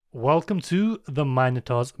Welcome to the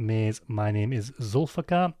Minotaur's Maze. My name is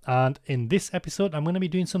Zulfikar, and in this episode, I'm going to be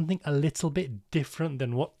doing something a little bit different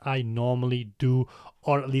than what I normally do,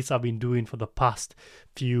 or at least I've been doing for the past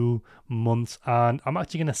few months. And I'm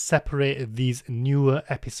actually going to separate these newer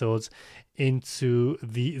episodes into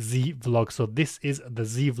the Z Vlog. So, this is the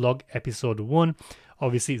Z Vlog episode 1.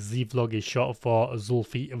 Obviously, Z Vlog is short for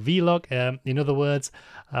Zulfi Vlog. In other words,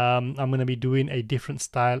 I'm going to be doing a different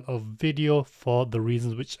style of video for the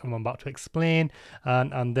reasons which I'm about to explain,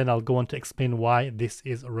 and then I'll go on to explain why this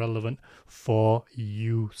is relevant for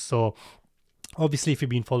you. So, obviously, if you've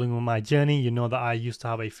been following on my journey, you know that I used to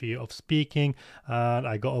have a fear of speaking, and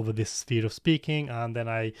I got over this fear of speaking, and then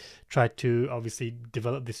I tried to obviously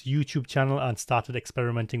develop this YouTube channel and started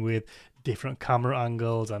experimenting with different camera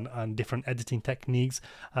angles and different editing techniques.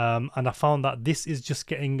 And I found that this is just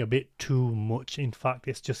getting a bit too much. In fact,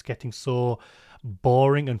 it's just getting so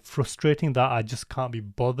boring and frustrating that I just can't be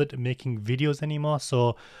bothered making videos anymore.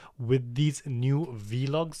 So with these new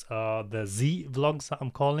vlogs, the Z vlogs that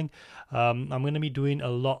I'm calling, I'm going to be doing a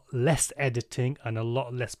lot less editing and a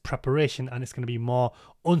lot less preparation, and it's going to be more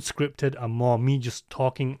unscripted and more me just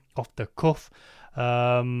talking off the cuff.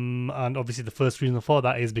 And obviously the first reason for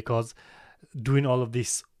that is because doing all of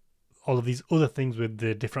these other things with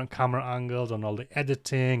the different camera angles and all the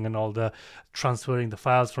editing and all the transferring the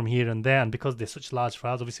files from here and there, and because they're such large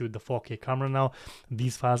files, obviously with the 4K camera now,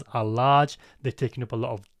 these files are large, they're taking up a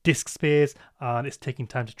lot of disk space, and it's taking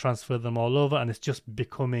time to transfer them all over, and it's just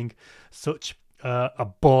becoming such a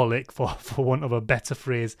ball ache, for want of a better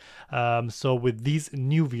phrase. So with these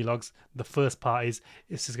new vlogs, the first part is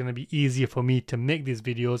it's just going to be easier for me to make these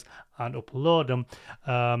videos and upload them.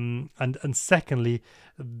 And secondly,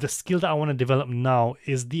 the skill that I want to develop now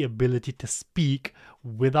is the ability to speak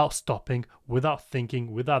without stopping, without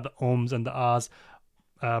thinking, without the ums and the ahs.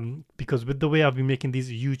 Because with the way I've been making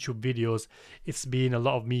these YouTube videos, it's been a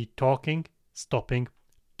lot of me talking, stopping,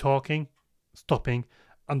 talking, stopping.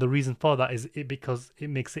 And the reason for that is because it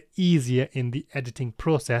makes it easier in the editing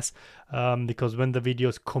process, because when the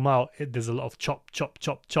videos come out, there's a lot of chop, chop,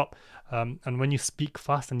 chop, chop. And when you speak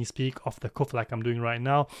fast and you speak off the cuff like I'm doing right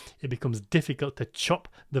now, it becomes difficult to chop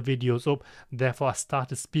the videos up. Therefore, I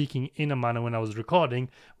started speaking in a manner when I was recording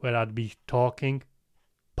where I'd be talking,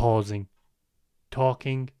 pausing,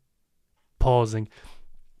 talking, pausing.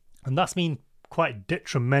 And that's been quite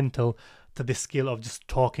detrimental to this skill of just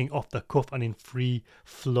talking off the cuff and in free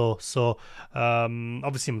flow. So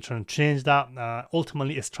obviously I'm trying to change that.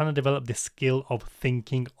 Ultimately, it's trying to develop this skill of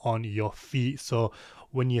thinking on your feet. So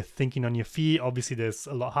when you're thinking on your feet, obviously there's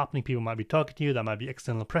a lot happening. People might be talking to you, there might be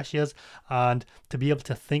external pressures, and to be able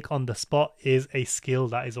to think on the spot is a skill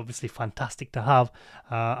that is obviously fantastic to have,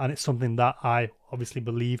 and it's something that I obviously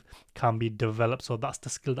believe can be developed. So that's the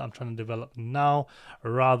skill that I'm trying to develop now,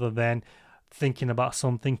 rather than thinking about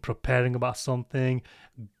something, preparing about something,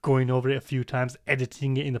 going over it a few times,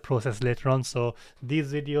 editing it in the process later on. So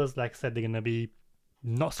these videos, like I said, they're going to be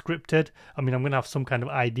not scripted. I mean, I'm going to have some kind of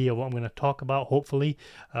idea what I'm going to talk about, hopefully,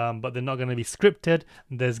 but they're not going to be scripted.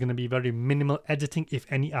 There's going to be very minimal editing, if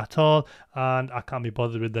any at all, and I can't be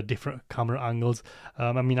bothered with the different camera angles.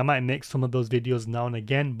 I mean, I might make some of those videos now and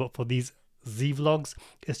again, but for these Z vlogs,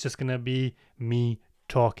 it's just going to be me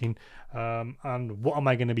talking. And what am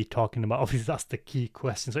I going to be talking about? Obviously, that's the key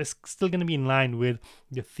question. So it's still going to be in line with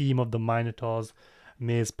the theme of the Minotaur's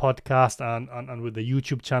Maze podcast and with the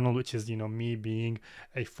YouTube channel, which is, you know, me being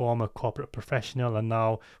a former corporate professional and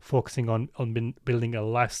now focusing on building a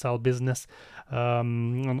lifestyle business,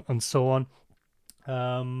 and so on.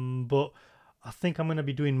 But I think I'm going to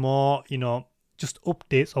be doing more, you know, just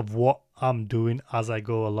updates of what I'm doing as I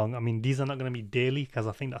go along. I mean, these are not going to be daily because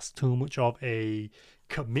I think that's too much of a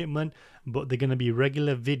commitment, but they're going to be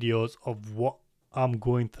regular videos of what I'm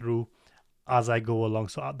going through as I go along.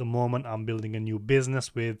 So at the moment, I'm building a new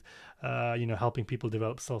business with, helping people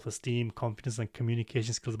develop self-esteem, confidence, and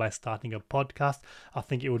communication skills by starting a podcast. I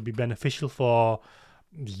think it would be beneficial for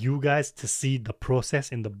you guys to see the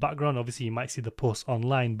process in the background. Obviously you might see the post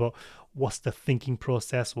online, but what's the thinking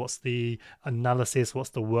process, what's the analysis, what's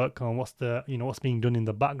the work on, what's the, you know, what's being done in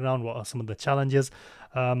the background, what are some of the challenges,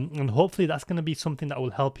 and hopefully that's going to be something that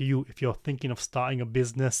will help you if you're thinking of starting a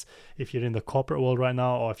business, if you're in the corporate world right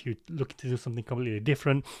now, or if you're looking to do something completely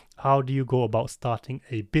different. How do you go about starting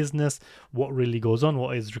a business? What really goes on,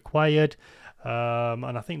 what is required?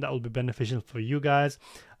 And I think that will be beneficial for you guys.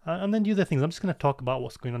 And then the other things, I'm just going to talk about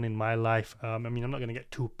what's going on in my life. I mean, I'm not going to get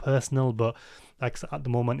too personal, but like at the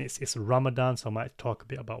moment it's Ramadan, so I might talk a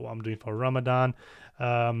bit about what I'm doing for Ramadan.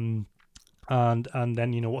 And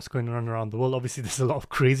then, you know, what's going on around the world. Obviously, there's a lot of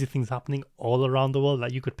crazy things happening all around the world.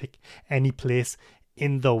 Like you could pick any place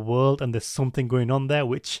in the world and there's something going on there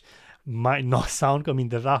which might not sound, I mean,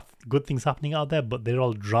 there are good things happening out there, but they're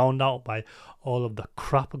all drowned out by all of the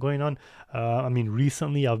crap going on. I mean,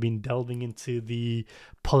 recently I've been delving into the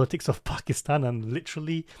politics of Pakistan, and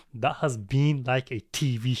literally that has been like a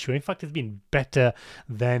TV show. In fact, it's been better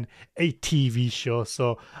than a TV show.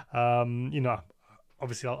 So,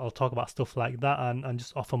 obviously I'll talk about stuff like that and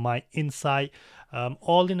just offer my insight,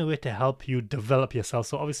 all in a way to help you develop yourself.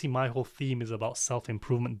 So obviously my whole theme is about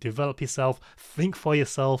self-improvement. Develop yourself, think for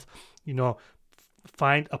yourself,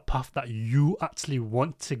 find a path that you actually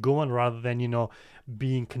want to go on, rather than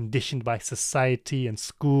being conditioned by society and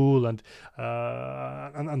school and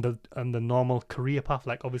the normal career path.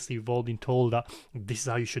 Like, obviously we've all been told that this is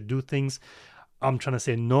how you should do things. I'm trying to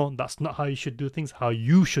say, no, that's not how you should do things. How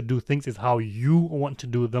you should do things is how you want to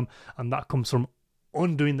do them. And that comes from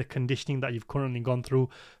undoing the conditioning that you've currently gone through,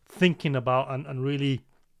 thinking about and really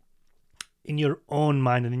in your own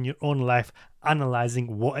mind and in your own life,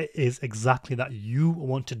 analyzing what it is exactly that you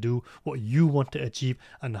want to do, what you want to achieve,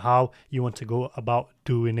 and how you want to go about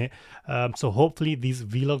doing it. So hopefully these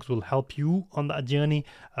vlogs will help you on that journey,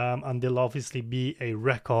 and they'll obviously be a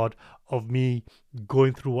record of me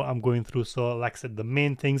going through what I'm going through. So like I said, the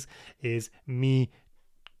main things is me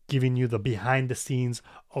giving you the behind the scenes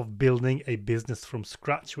of building a business from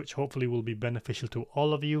scratch, which hopefully will be beneficial to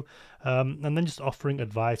all of you, and then just offering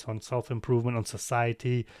advice on self-improvement, on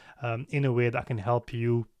society, in a way that can help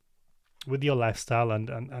you with your lifestyle and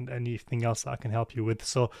anything else that I can help you with.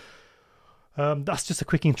 So that's just a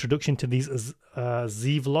quick introduction to these Z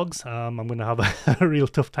vlogs. I'm going to have a real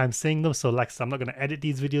tough time saying them, so like I said, I'm not going to edit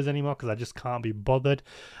these videos anymore because I just can't be bothered.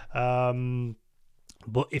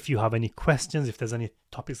 But if you have any questions, if there's any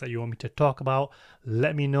topics that you want me to talk about,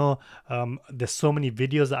 let me know. There's so many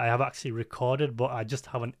videos that I have actually recorded, but I just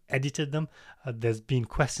haven't edited them. There's been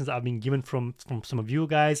questions that I've been given from some of you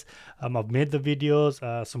guys. I've made the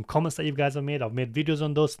videos, some comments that you guys have made. I've made videos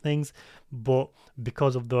on those things, but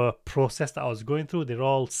because of the process that I was going through, they're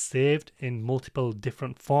all saved in multiple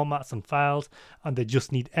different formats and files, and they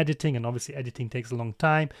just need editing. And obviously editing takes a long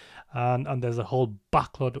time, and there's a whole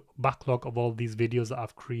backlog of all these videos that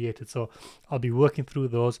I've created. So I'll be working through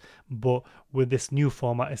those, but with this new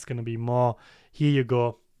format, it's going to be more, here you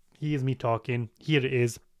go, here's me talking, here it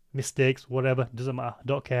is, mistakes, whatever, doesn't matter,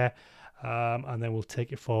 don't care, and then we'll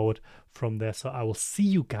take it forward from there. So I will see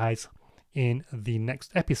you guys in the next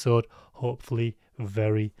episode, hopefully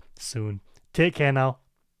very soon. Take care now.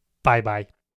 Bye bye.